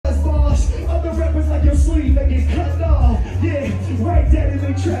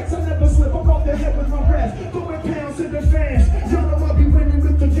many tracks, I never slip. I'm off the head with my rap. Throwing pounds to the fans. Y'all know I be winning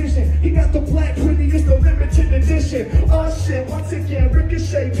with the vision. He got the black pretty, it's the limited edition. Oh shit, once again,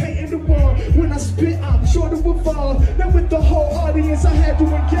 Ricochet painting the wall. When I spit, I'm sure to fall. Now with the whole audience, I had to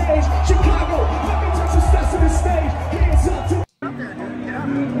engage. Chicago, let me touch the steps of the stage. Hands up to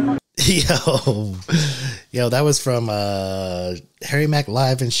Yo, that was from Harry Mack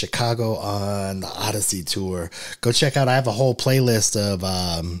live in Chicago on the Odyssey tour. Go check out, I have a whole playlist of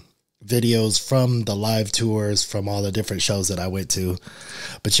videos from the live tours from all the different shows that I went to.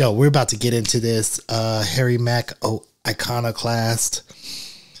 But yo, we're about to get into this. Harry Mack, Iconoclast.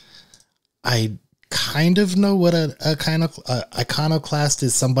 I kind of know what a Iconoclast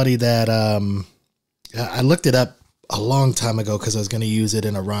is. Somebody that I looked it up a long time ago because I was going to use it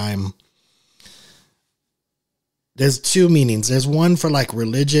in a rhyme. There's two meanings. There's one for like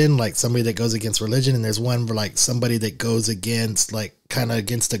religion, like somebody that goes against religion, and there's one for like somebody that goes against, like kind of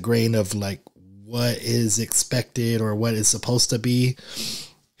against the grain of like what is expected or what is supposed to be.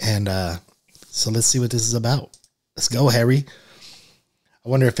 And so let's see what this is about. Let's go, Harry. I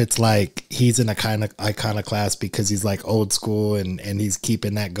wonder if it's like he's in a kind of iconoclast because he's like old school and he's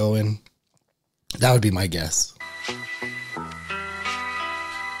keeping that going. That would be my guess.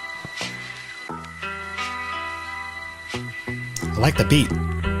 I like the beat.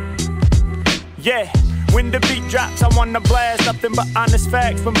 Yeah, when the beat drops, I wanna blast nothing but honest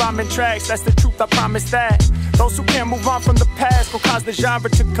facts. When bombing tracks, that's the truth, I promise that. Those who can't move on from the past will cause the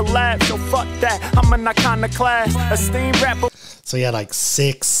genre to collapse. So fuck that, I'm an iconoclast, esteemed rapper. So yeah, like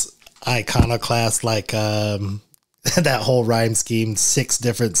 6 iconoclasts, like that whole rhyme scheme, 6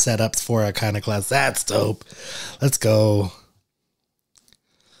 different setups for iconoclast. That's dope. Let's go.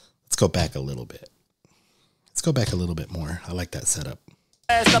 Let's go back a little bit. Let's go back a little bit more. I like that setup.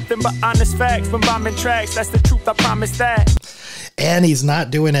 Nothing but honest facts when bombing tracks. That's the truth, I promise that. And he's not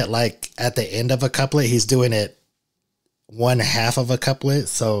doing it like at the end of a couplet. He's doing it one half of a couplet.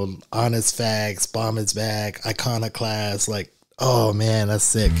 So honest facts, bomb is back, iconoclast, like, oh man, that's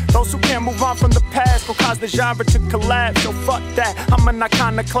sick. Those who can't move on from the past will cause the genre to collapse. So fuck that, I'm an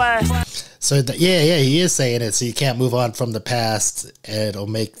iconoclast. So yeah, he is saying it. So you can't move on from the past. It'll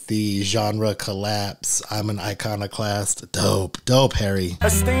make the genre collapse. I'm an iconoclast. Dope, Harry.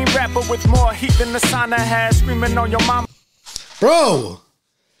 Esteemed rapper with more heat than the sauna has, screaming on your mama. Bro,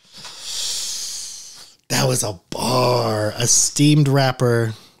 that was a bar. Esteemed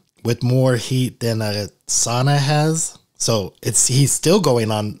rapper with more heat than a sauna has. So he's still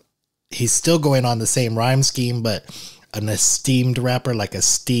going on the same rhyme scheme, but an esteemed rapper, like a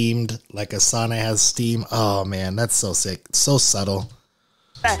sauna has steam. Oh man, that's so sick, so subtle.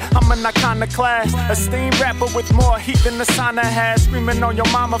 I'm an iconoclast, esteemed rapper with more heat than the sauna has, screaming on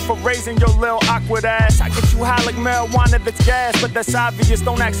your mama for raising your little awkward ass. I get you high like marijuana that's gas, but that's obvious.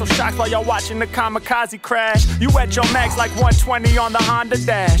 Don't act so shocked while y'all watching the kamikaze crash. You at your max like 120 on the Honda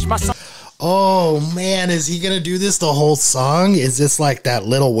Dash. My son. Oh man, is he gonna do this the whole song? Is this like that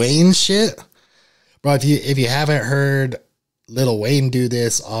Lil Wayne shit? Bro, if you haven't heard Lil Wayne do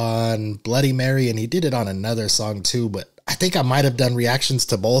this on Bloody Mary, and he did it on another song too, but I think I might have done reactions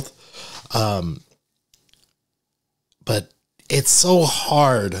to both. But it's so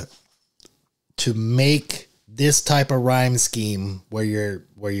hard to make this type of rhyme scheme where you're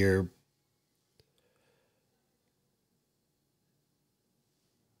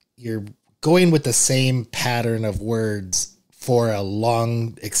going with the same pattern of words for a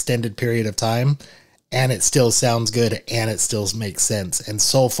long extended period of time, and it still sounds good and it still makes sense. And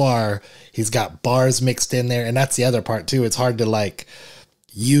so far he's got bars mixed in there, and that's the other part too. It's hard to like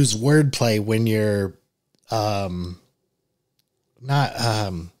use wordplay when you're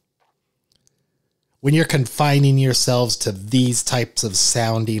when you're confining yourselves to these types of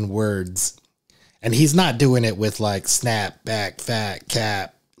sounding words. And he's not doing it with like snap, back, fat,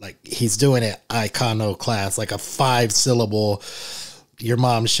 cap. Like he's doing it iconoclast, like a 5-syllable. Your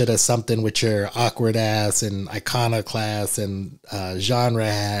mom should have something with your awkward ass, and iconoclast and genre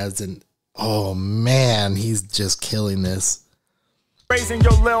has. And oh man, he's just killing this. Raising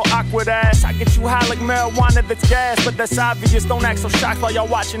your little awkward ass. I get you high like marijuana that's gas, but that's obvious. Don't act so shocked while y'all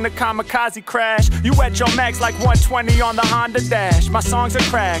watching the kamikaze crash. You at your max like 120 on the Honda Dash. My songs are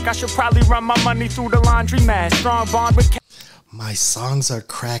crack. I should probably run my money through the laundromat. Strong bond with. My songs are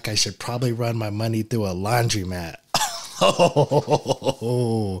crack. I should probably run my money through a laundromat.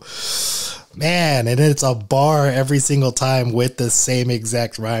 Oh, Man, and it's a bar every single time with the same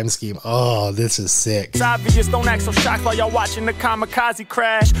exact rhyme scheme. Oh, this is sick. It's obvious, don't act so shocked while y'all watching the kamikaze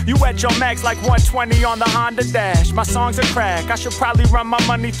crash. You at your max like 120 on the Honda Dash. My songs are crack, I should probably run my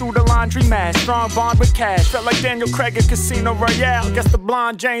money through the laundry mat. Strong bond with cash, felt like Daniel Craig at Casino Royale. Guess the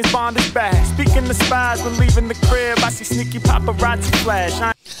blonde James Bond is back. Speaking to spies when leaving the crib, I see sneaky paparazzi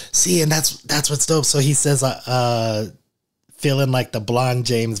flash. See, and that's what's dope. So he says, feeling like the blonde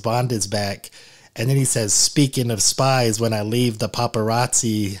James Bond is back. And then he says, speaking of spies, when I leave, the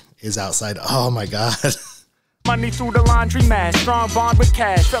paparazzi is outside. Oh my God. Money through the laundry mat, strong bond with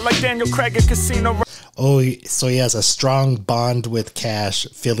cash. Felt like Daniel Craig at Casino. Oh, so he has a strong bond with cash,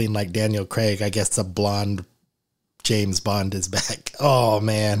 feeling like Daniel Craig. I guess the blonde James Bond is back. Oh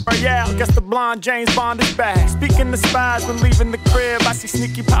man. Yeah, I guess the blonde James Bond is back. Speaking to spies when leaving the crib, I see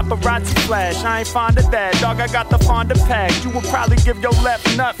sneaky paparazzi flash. I ain't fond of that, dog, I got the Fonda pack. You would probably give your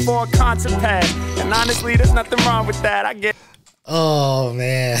left nut for a concert pass. And honestly, there's nothing wrong with that, I get. Oh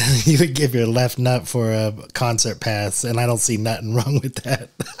man, you would give your left nut for a concert pass, and I don't see nothing wrong with that.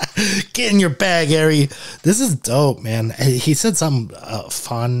 Get in your bag, Harry. This is dope, man. He said some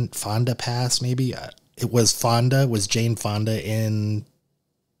Fonda pass, maybe. It was Fonda, was Jane Fonda in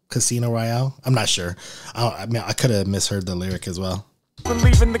Casino Royale? I'm not sure. I mean, I could have misheard the lyric as well. When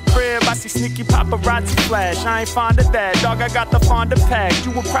leaving the crib, I see sneaky paparazzi flash. I ain't fond of that, dog, I got the Fonda pack. You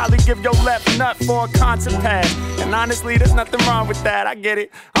would probably give your left nut for a concert pass. And honestly, there's nothing wrong with that, I get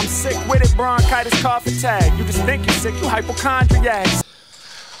it. I'm sick with it, bronchitis, cough attack. You just think you're sick, you hypochondriacs.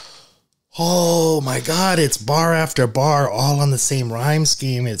 Oh my God, it's bar after bar, all on the same rhyme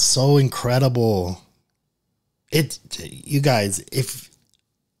scheme. It's so incredible. You guys, if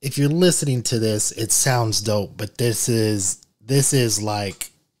you're listening to this, it sounds dope, but this is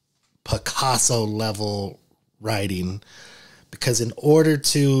like Picasso level writing, because in order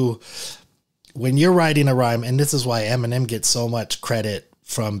to, when you're writing a rhyme, and this is why Eminem gets so much credit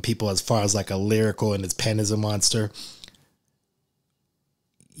from people as far as like a lyrical and his pen is a monster.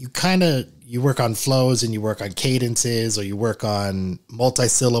 You work on flows and you work on cadences, or you work on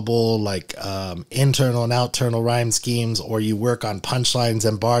multi-syllable, like internal and external rhyme schemes, or you work on punchlines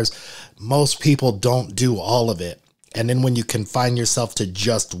and bars. Most people don't do all of it. And then when you confine yourself to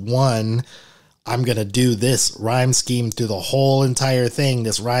just one, I'm going to do this rhyme scheme through the whole entire thing,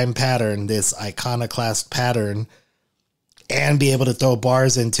 this rhyme pattern, this iconoclast pattern, and be able to throw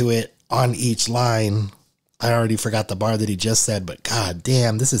bars into it on each line. I already forgot the bar that he just said, but god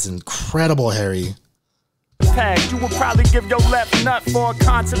damn, this is incredible, Harry. You would probably give your left nut for a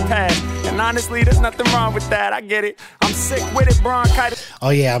concert pass. And honestly, there's nothing wrong with that, I get it. I'm sick with it, bronchitis. Oh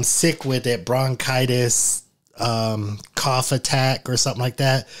yeah, I'm sick with it, bronchitis, cough attack or something like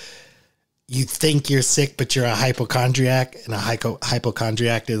that. You think you're sick, but you're a hypochondriac, and a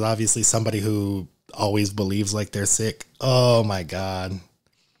hypochondriac is obviously somebody who always believes like they're sick. Oh my god.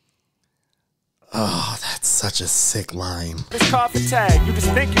 Oh, that's such a sick line. This cough attack, you just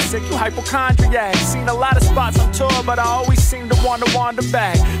think you're sick, you hypochondriac. Seen a lot of spots on tour, but I always seem to want to wander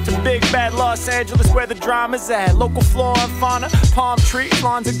back to big bad Los Angeles where the drama's at. Local flora and fauna, palm trees,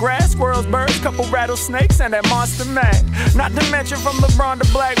 lawns of grass, squirrels, birds, couple rattlesnakes, and that monster Mac. Not to mention from LeBron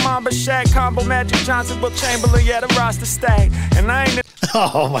to Black Mamba, Shaq, Combo, Magic Johnson, Will Chamberlain, yeah, the roster stack. And I ain't...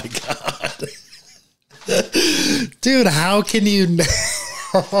 Oh my god. Dude, how can you...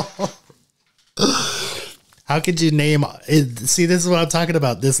 How could you name it? See, this is what I'm talking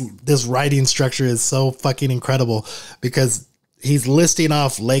about. This writing structure is so fucking incredible, because he's listing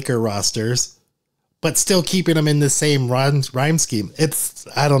off Laker rosters, but still keeping them in the same rhyme scheme.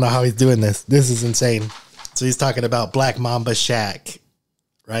 I don't know how he's doing this. This is insane. So he's talking about Black Mamba Shaq,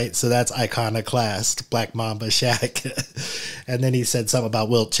 right? So that's Iconoclast, Black Mamba Shaq. And then he said something about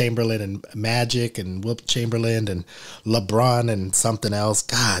Wilt Chamberlain and Magic and Wilt Chamberlain and LeBron and something else.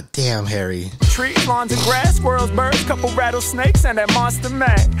 God damn, Harry. Trees, lawns and grass, squirrels, birds, couple rattlesnakes, and that monster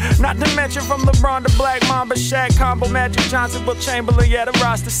Mac. Not to mention from LeBron to Black Mamba, Shaq, Combo, Magic Johnson, Wilt Chamberlain, yeah, the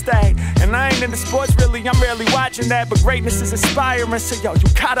roster stack. And I ain't into sports really, I'm rarely watching that, but greatness is inspiring, so yo, you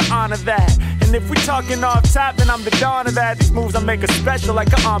gotta honor that. And if we talking off top, then I'm the dawn of that. These moves I make a special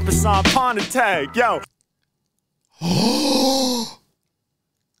like an en passant pawn tag, yo.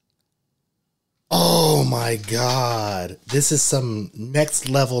 Oh my god. This is some next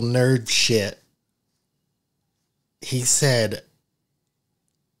level nerd shit. He said,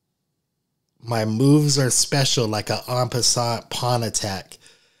 my moves are special like an en passant pawn attack.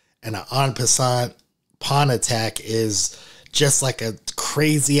 And an en passant pawn attack is just like a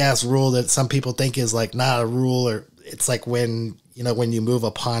crazy ass rule that some people think is like not a rule, or it's like when, you know, when you move a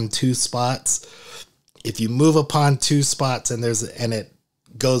pawn 2 spots. If you move a pawn 2 spots and it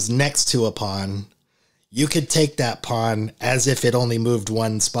goes next to a pawn, you could take that pawn as if it only moved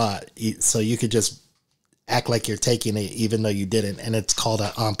one spot. So you could just act like you're taking it even though you didn't. And it's called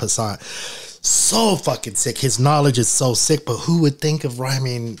an en passant. So fucking sick. His knowledge is so sick, but who would think of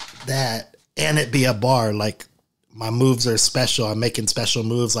rhyming that and it be a bar? Like, my moves are special. I'm making special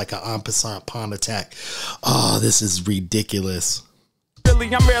moves like an en passant pawn attack. Oh, this is ridiculous.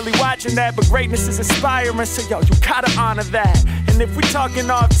 Really, I'm rarely watching that, but greatness is inspiring, so yo, you gotta honor that. And if we talking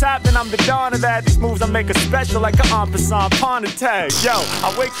off top, then I'm the dawn of that. These moves I make a special like an en passant pawn attack. Yo,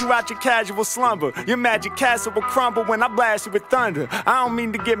 I wake you out your casual slumber. Your magic castle will crumble when I blast you with thunder. I don't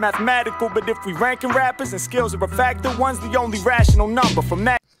mean to get mathematical, but if we ranking rappers and skills are a factor, one's the only rational number. From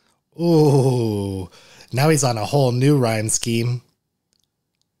that. Ooh, now he's on a whole new rhyme scheme.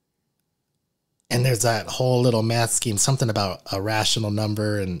 And there's that whole little math scheme, something about a rational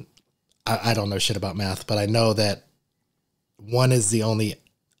number. And I don't know shit about math, but I know that one is the only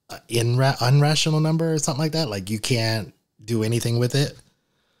unrational number or something like that. Like, you can't do anything with it.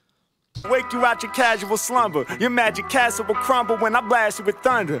 Wake you out your casual slumber. Your magic castle will crumble when I blast you with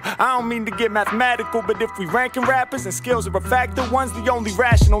thunder. I don't mean to get mathematical, but if we ranking rappers and skills are a factor, one's the only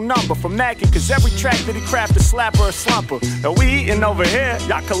rational number. From Mackin', cause every track that he craft a slapper or a slumper. Now we eating over here,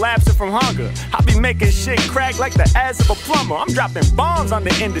 y'all collapsing from hunger. I be making shit crack like the ass of a plumber. I'm dropping bombs on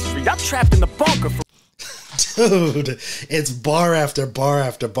the industry. I'm trapped in the bunker. Dude, it's bar after bar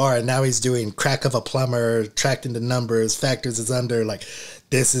after bar, and now he's doing crack of a plumber, tracked into numbers, factors is under. Like,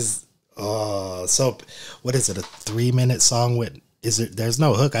 this is... Oh, so what is it? A 3-minute song with, is it, there's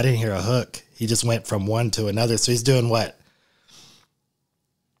no hook. I didn't hear a hook. He just went from one to another. So he's doing what?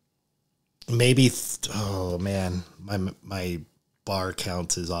 Maybe, oh man, my bar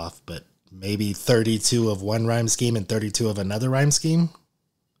count is off, but maybe 32 of one rhyme scheme and 32 of another rhyme scheme.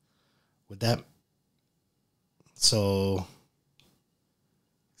 Would that, so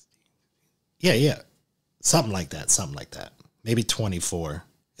yeah, something like that. Maybe 24.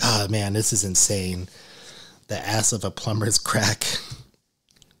 Oh man, this is insane. The ass of a plumber's crack.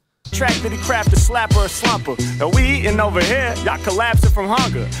 Track that he craft a slapper or a slumper. Now we eating over here, y'all collapsing from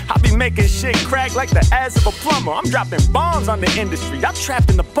hunger. I be making shit crack like the ass of a plumber. I'm dropping bombs on the industry. Y'all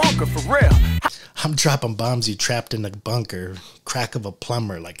trapped in the bunker for real. I'm dropping bombs, you trapped in the bunker. Crack of a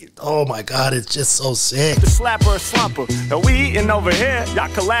plumber. Like, oh my God, it's just so sick. The slapper or slumper. Now we eating over here,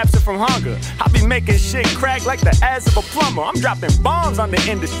 y'all collapsing from hunger. I be making shit crack like the ass of a plumber. I'm dropping bombs on the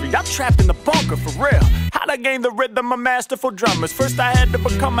industry. Y'all trapped in the bunker for real. How'd I gain the rhythm of masterful drummers? First I had to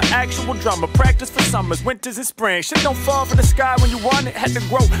become an actual drummer. Practice for summers, winters and spring. Shit don't fall from the sky when you want it. Had to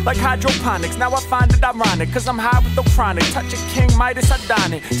grow like hydroponics. Now I find it ironic, cause I'm high with the chronic. Touch a king Midas, I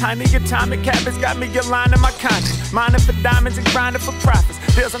dine it. Tiny atomic habits got me aligning my conscience. Mining for diamonds and grinding for profits.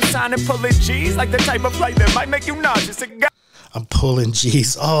 Deals I'm signing, pulling G's like the type of flight that might make you nauseous. I'm pulling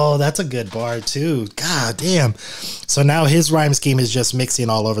G's. Oh, that's a good bar too. God damn. So now his rhyme scheme is just mixing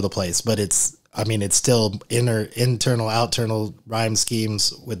all over the place, but it's, I mean, it's still internal, outternal rhyme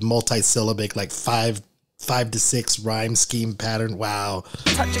schemes with multi-syllabic, like five to six rhyme scheme pattern. Wow.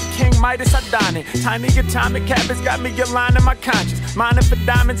 Touch a king Midas, I dine it. Tiny atomic habits got me aligning my conscience. Mining for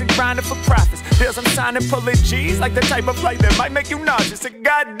diamonds and grinding for profits. Deals I'm signing, pulling G's like the type of flight that might make you nauseous.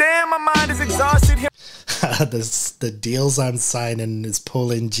 Goddamn, my mind is exhausted here. The deals I'm signing is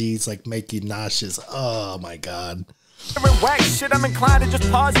pulling G's like make you nauseous. Oh my God. Wax shit, I'm inclined to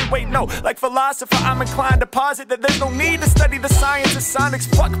just pause it. Wait, no, like philosopher, I'm inclined to posit that there's no need to study the science of sonics.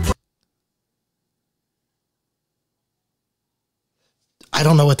 Fuck. I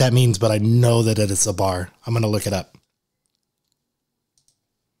don't know what that means, but I know that it's a bar. I'm going to look it up.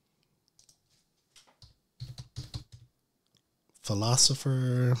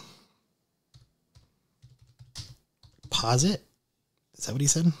 Philosopher. Posit? Is that what he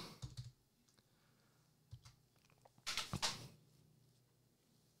said?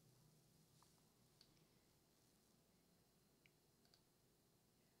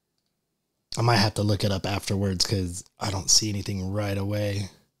 I might have to look it up afterwards because I don't see anything right away.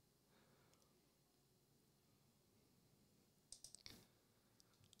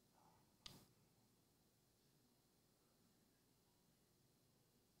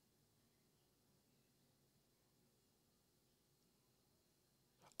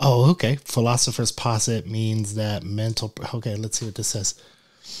 Oh, okay. Philosopher's posit means that mental... Okay, let's see what this says.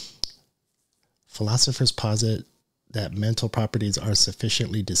 Philosopher's posit that mental properties are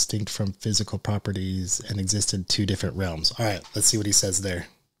sufficiently distinct from physical properties and exist in two different realms. All right, let's see what he says there.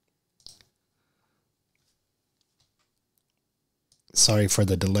 Sorry for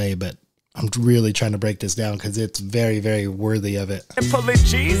the delay, but I'm really trying to break this down because it's very, very worthy of it. And pulling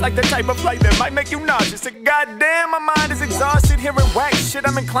G's like the type of flight that might make you nauseous. And goddamn, my mind is exhausted hearing whack shit.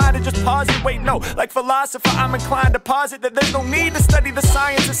 I'm inclined to just pause it. Wait, no, like philosopher, I'm inclined to posit that there's no need to study the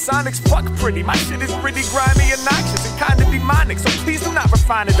science of sonics. Fuck pretty, my shit is pretty grimy and noxious and kinda demonic. So please do not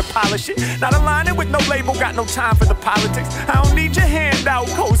refine it to polish it. Not align it with no label, got no time for the politics. I don't need your handout,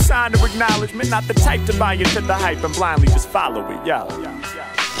 co-sign or acknowledgement. Not the type to buy into the hype and blindly just follow it, yo.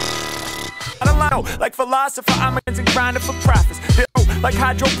 Like philosopher, I'm and grinding for profits. Like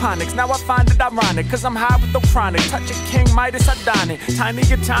hydroponics, now I find it ironic, cause I'm high with the chronic. Touching King Midas, I don it. Tiny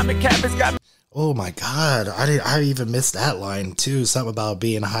atomic habits got me. Oh my god, I even missed that line too. Something about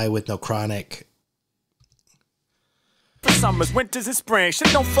being high with no chronic. For summers, winters, and spring.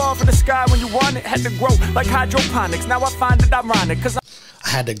 Shit don't fall from the sky when you want it. Had to grow like hydroponics, now I find it ironic, cause I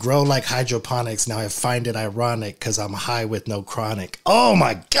had to grow like hydroponics. Now I find it ironic because I'm high with no chronic. Oh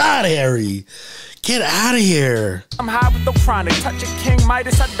my God, Harry. Get out of here. I'm high with no chronic. Touching King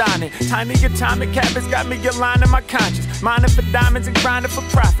Midas, I don it. Tiny atomic habits got me aligning my conscience. Mining for diamonds and grinding for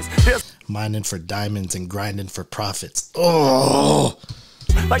profits. Mining for diamonds and grinding for profits. Oh.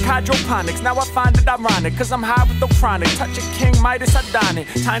 Like hydroponics, now I find it ironic, cause I'm high with no chronic. Touching King Midas, I don it.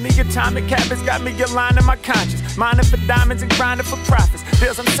 Tiny atomic habits got me aligning my conscience. Mining for diamonds and grinding for profits.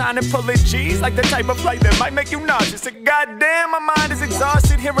 Deals I'm signing, pulling G's like the type of flight that might make you nauseous. And goddamn, my mind is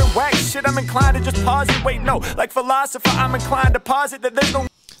exhausted hearing whack shit. I'm inclined to just pause it. Wait, no, like philosopher, I'm inclined to posit that there's no.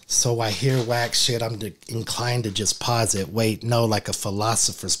 So I hear whack shit, I'm inclined to just pause it. Wait, no, like a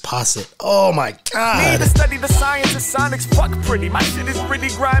philosopher's posit. Oh my God. Need to study the science of sonics. Fuck pretty, my shit is pretty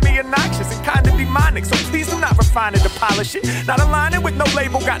grimy and noxious and kinda demonic. So please do not refine it to polish it. Not align it with no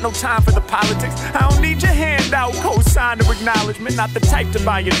label, got no time for the politics. I don't need your handout, co-sign or acknowledgement. Not the type to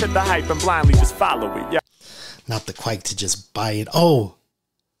buy into the hype and blindly just follow it, yeah. Not the quite to just buy it. Oh,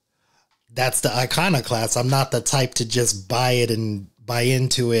 that's the Iconoclast. I'm not the type to just buy it and buy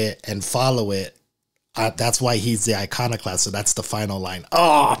into it and follow it. That's why he's the Iconoclast. So that's the final line.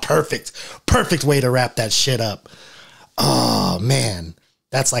 Oh, perfect. Perfect way to wrap that shit up. Oh, man.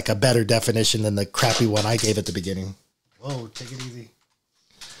 That's like a better definition than the crappy one I gave at the beginning. Whoa, take it easy.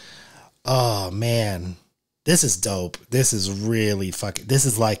 Oh, man. This is dope. This is really fucking... This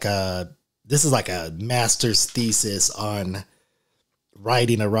is like a master's thesis on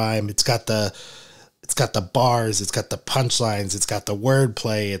writing a rhyme. It's got the bars, it's got the punchlines, it's got the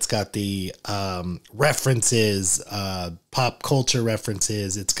wordplay, it's got the references, pop culture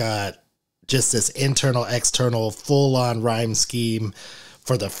references. It's got just this internal, external, full-on rhyme scheme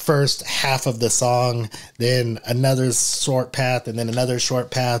for the first half of the song, then another short path, and then another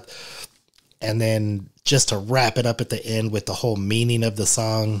short path, and then just to wrap it up at the end with the whole meaning of the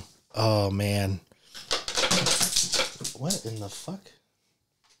song. Oh, man. What in the fuck?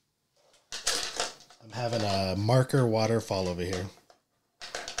 Having a marker waterfall over here.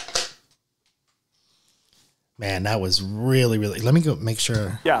 Man, that was really, really... Let me go make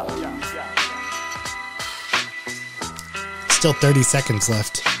sure. Yeah. Still 30 seconds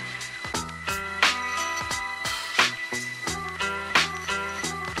left.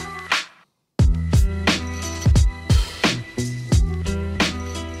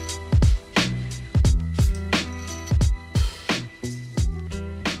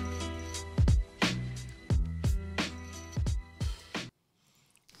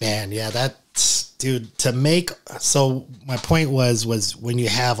 Man, yeah, that's, dude, to make, so my point was when you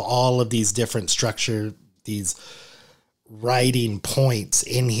have all of these different structure, these writing points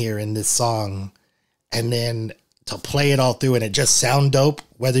in here in this song, and then to play it all through and it just sound dope,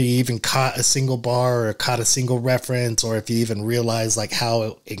 whether you even caught a single bar or caught a single reference, or if you even realize like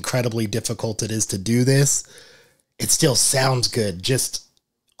how incredibly difficult it is to do this, it still sounds good. Just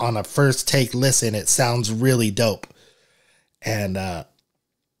on a first take listen, it sounds really dope. And,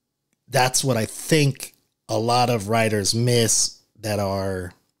 that's what I think a lot of writers miss that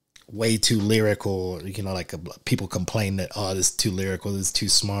are way too lyrical. You know, like people complain that, oh, this is too lyrical, this is too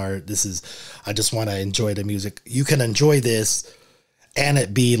smart. I just want to enjoy the music. You can enjoy this and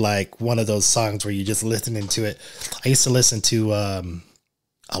it be like one of those songs where you just listening to it. I used to listen to a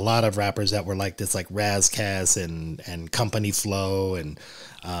lot of rappers that were like this, like Razcast and Company Flow and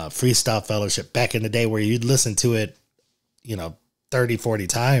Freestyle Fellowship back in the day, where you'd listen to it, you know, 30, 40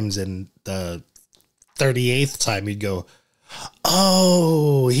 times, and the 38th time you'd go,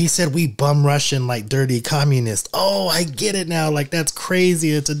 oh, he said we bum Russian like dirty communist. Oh, I get it now. Like, that's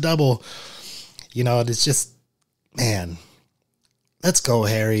crazy. It's a double. You know, it's just, man, let's go,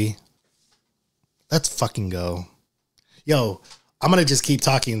 Harry. Let's fucking go. Yo, I'm going to just keep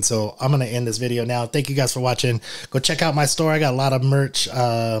talking. So I'm going to end this video now. Thank you guys for watching. Go check out my store. I got a lot of merch,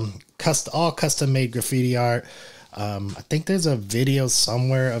 all custom made graffiti art. I think there's a video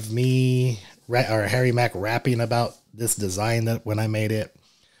somewhere of me or Harry Mack rapping about this design that when I made it.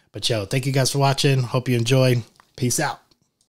 But yo, thank you guys for watching. Hope you enjoyed. Peace out.